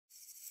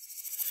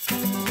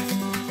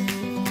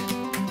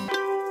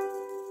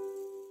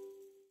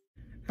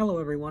Hello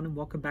everyone, and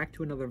welcome back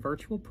to another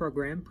virtual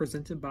program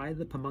presented by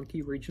the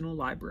Pamunkey Regional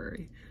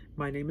Library.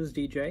 My name is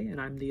DJ and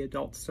I'm the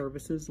Adult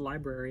Services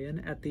Librarian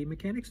at the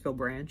Mechanicsville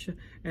branch,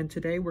 and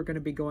today we're going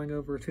to be going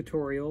over a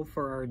tutorial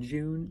for our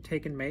June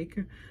Take and Make.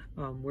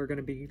 We're going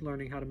to be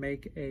learning how to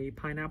make a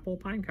pineapple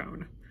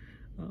pinecone.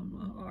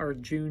 Our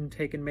June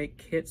Take and Make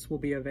kits will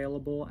be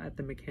available at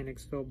the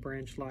Mechanicsville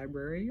Branch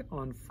Library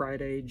on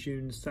Friday,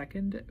 June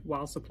 2nd,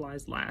 while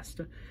supplies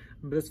last.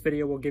 This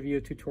video will give you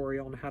a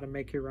tutorial on how to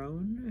make your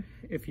own.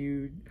 If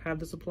you have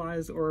the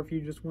supplies, or if you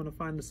just want to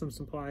find some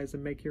supplies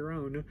and make your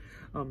own,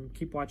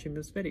 keep watching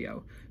this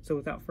video. So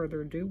without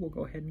further ado, we'll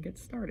go ahead and get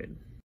started.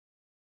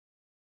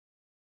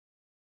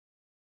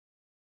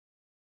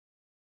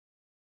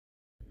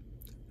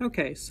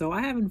 Okay, so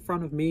I have in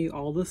front of me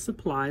all the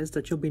supplies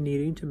that you'll be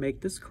needing to make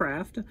this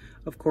craft.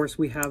 Of course,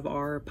 we have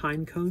our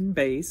pine cone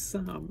base.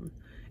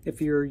 If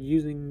you're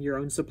using your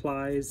own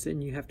supplies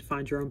and you have to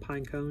find your own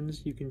pine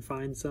cones, you can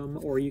find some,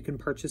 or you can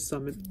purchase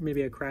some at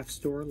maybe a craft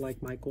store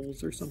like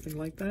Michael's or something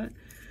like that.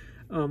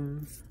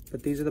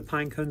 But these are the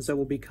pine cones that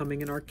will be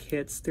coming in our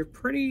kits. They're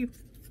pretty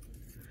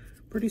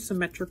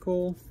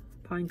symmetrical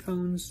pine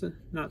cones,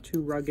 not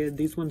too rugged.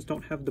 These ones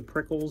don't have the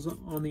prickles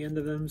on the end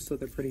of them, so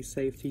they're pretty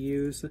safe to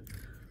use.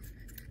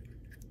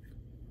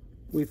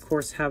 We of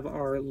course have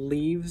our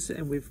leaves,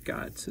 and we've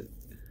got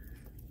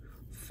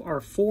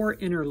our 4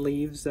 inner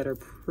leaves that are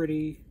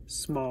pretty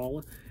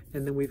small,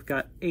 and then we've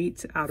got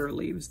 8 outer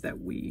leaves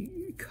that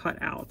we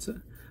cut out.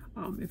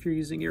 If you're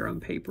using your own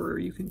paper,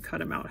 you can cut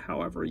them out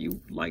however you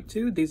like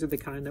to. These are the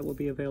kind that will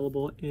be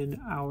available in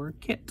our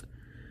kit.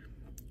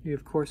 You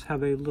of course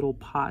have a little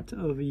pot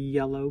of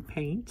yellow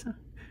paint.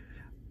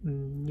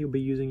 You'll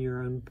be using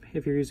your own,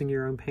 if you're using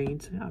your own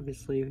paint,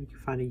 obviously you can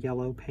find a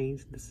yellow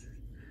paint.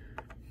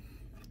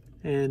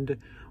 And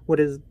what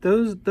is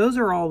those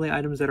are all the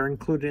items that are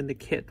included in the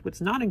kit.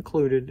 What's not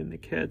included in the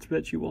kit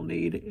that you will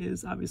need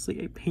is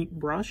obviously a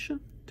paintbrush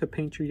to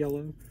paint your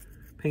yellow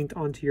paint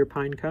onto your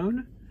pine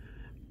cone.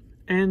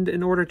 And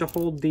in order to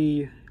hold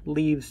the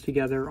leaves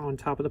together on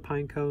top of the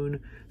pine cone,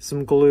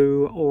 some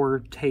glue or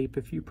tape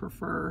if you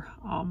prefer.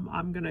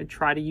 I'm gonna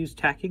try to use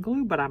tacky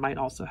glue, but I might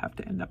also have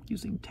to end up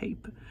using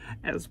tape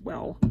as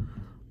well.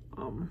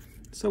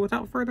 So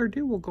without further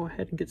ado, we'll go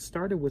ahead and get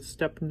started with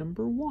step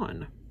number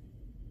 1.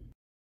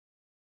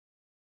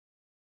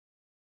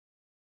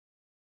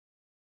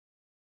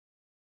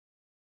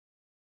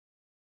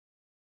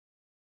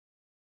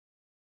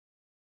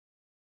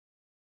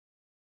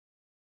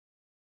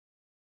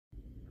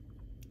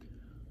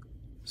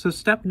 So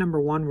step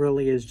number 1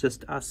 really is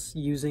just us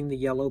using the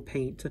yellow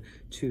paint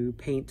to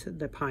paint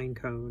the pine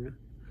cone.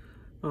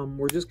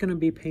 We're just going to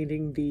be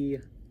painting the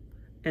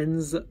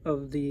ends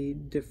of the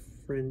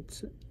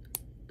different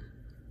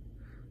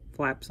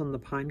flaps on the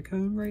pine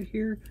cone right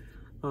here.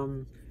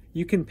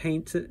 You can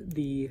paint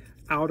the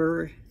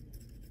outer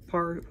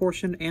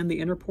portion and the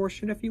inner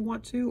portion if you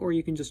want to, or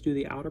you can just do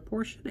the outer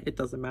portion. It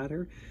doesn't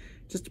matter.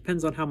 It just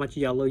depends on how much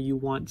yellow you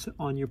want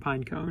on your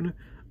pine cone.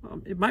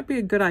 It might be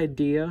a good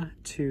idea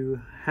to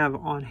have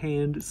on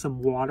hand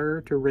some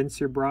water to rinse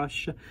your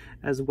brush,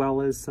 as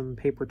well as some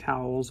paper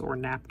towels or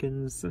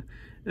napkins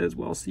as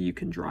well, so you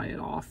can dry it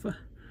off.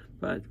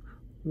 But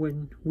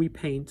when we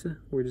paint,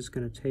 we're just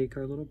going to take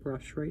our little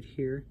brush right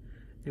here,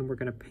 and we're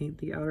going to paint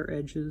the outer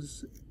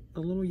edges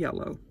a little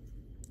yellow.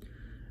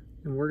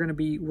 And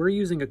we're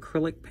using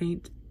acrylic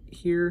paint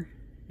here,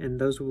 and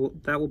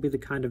that will be the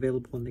kind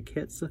available in the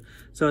kits.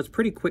 So it's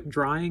pretty quick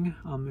drying.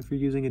 If you're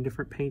using a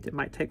different paint, it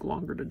might take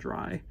longer to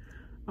dry.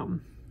 But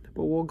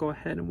we'll go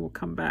ahead and we'll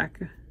come back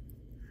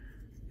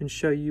and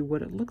show you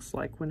what it looks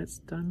like when it's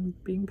done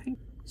being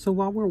painted. So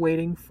while we're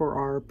waiting for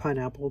our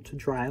pineapple to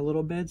dry a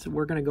little bit,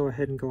 we're going to go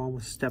ahead and go on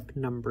with step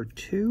number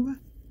 2.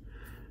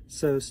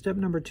 So step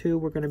number 2,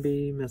 we're going to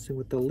be messing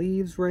with the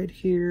leaves right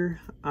here.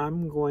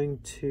 I'm going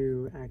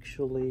to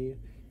actually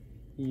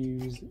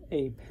use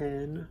a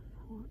pen,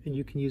 and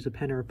you can use a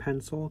pen or a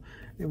pencil,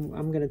 and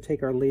I'm going to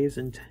take our leaves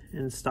and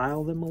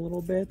style them a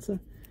little bit.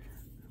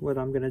 What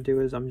I'm going to do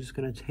is I'm just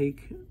going to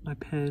take my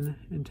pen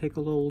and take a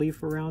little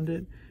leaf around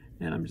it,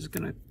 and I'm just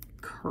going to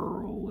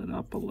curl it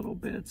up a little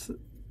bit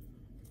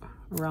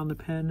around the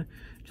pen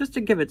just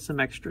to give it some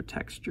extra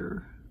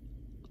texture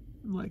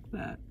like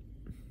that.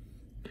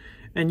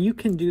 And you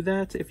can do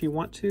that if you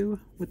want to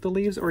with the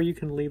leaves, or you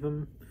can leave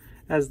them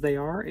as they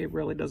are. It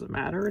really doesn't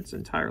matter. It's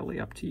entirely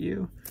up to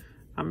you.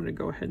 I'm going to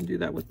go ahead and do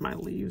that with my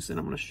leaves, and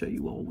I'm going to show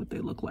you all what they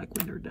look like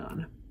when they're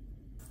done.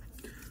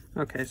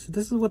 Okay, so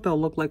this is what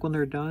they'll look like when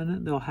they're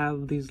done. They'll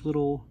have these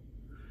little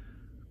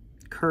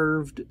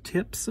curved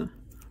tips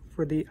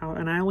for the out,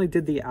 and I only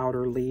did the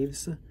outer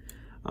leaves.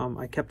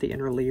 I kept the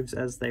inner leaves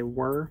as they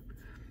were.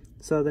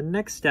 So the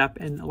next step,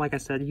 and like I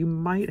said, you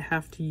might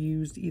have to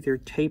use either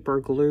tape or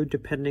glue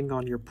depending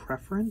on your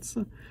preference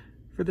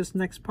for this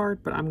next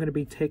part, but I'm going to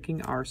be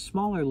taking our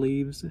smaller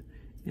leaves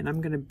and I'm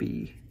going to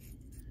be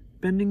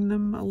bending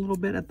them a little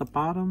bit at the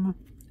bottom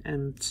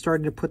and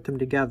starting to put them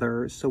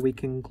together so we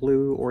can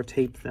glue or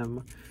tape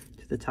them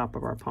to the top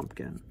of our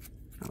pumpkin,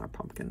 on our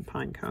pumpkin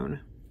pine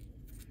cone.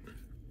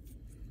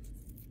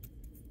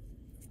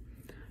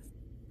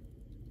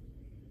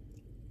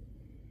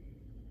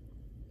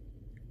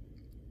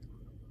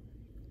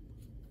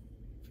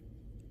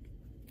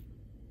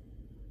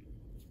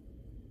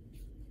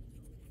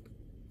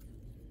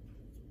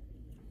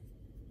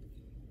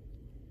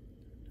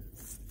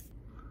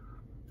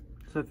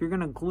 So if you're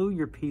going to glue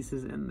your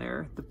pieces in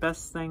there, the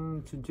best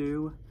thing to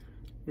do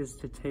is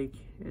to take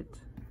it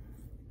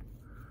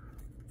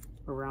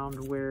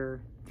around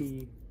where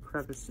the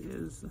crevice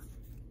is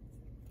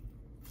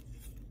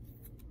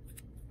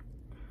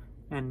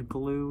and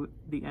glue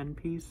the end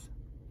piece.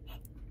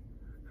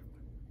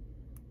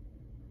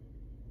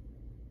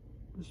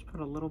 Just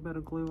put a little bit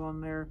of glue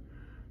on there.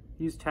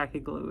 Use tacky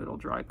glue, it'll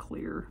dry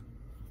clear.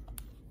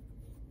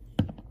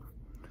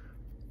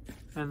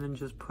 And then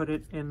just put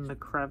it in the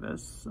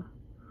crevice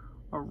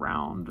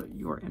around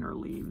your inner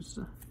leaves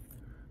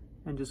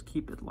and just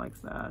keep it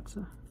like that.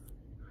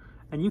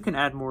 And you can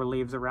add more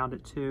leaves around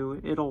it too.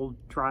 It'll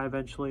dry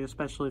eventually,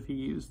 especially if you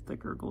use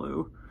thicker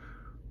glue.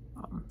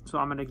 So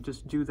I'm gonna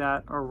just do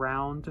that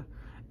around.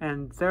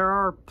 And there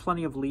are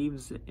plenty of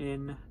leaves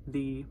in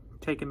the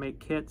take and make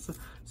kits,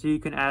 so you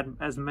can add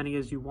as many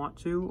as you want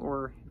to,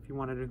 or if you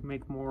wanted to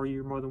make more,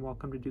 you're more than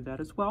welcome to do that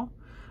as well.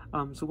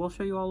 So we'll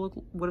show you all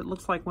what it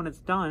looks like when it's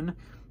done,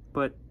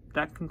 but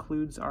that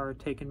concludes our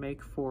take and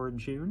make for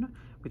June.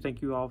 We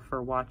thank you all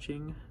for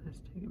watching this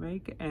take and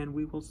make, and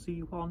we will see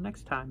you all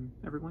next time.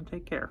 Everyone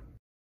take care.